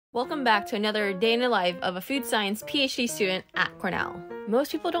Welcome back to another day in the life of a food science PhD student at Cornell. Most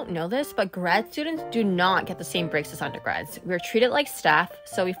people don't know this, but grad students do not get the same breaks as undergrads. We're treated like staff,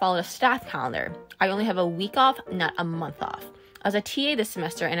 so we follow a staff calendar. I only have a week off, not a month off. I was a TA this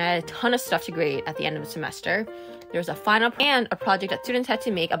semester and I had a ton of stuff to grade at the end of the semester. There was a final and a project that students had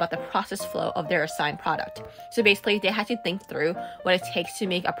to make about the process flow of their assigned product. So basically, they had to think through what it takes to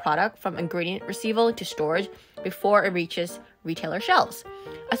make a product from ingredient receival to storage before it reaches retailer shelves.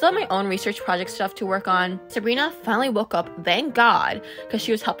 I still have my own research project stuff to work on. Sabrina finally woke up, thank God, because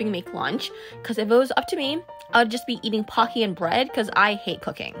she was helping make lunch. Because if it was up to me, I would just be eating Pocky and bread because I hate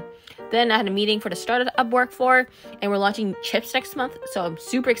cooking. Then I had a meeting for the startup work for, and we're launching chips next month, so I'm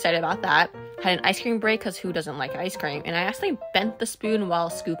super excited about that. Had an ice cream break because who doesn't like ice cream? And I actually bent the spoon while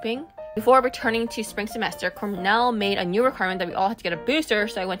scooping. Before returning to spring semester, Cornell made a new requirement that we all had to get a booster,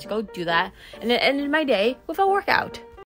 so I went to go do that, and it ended my day with a workout.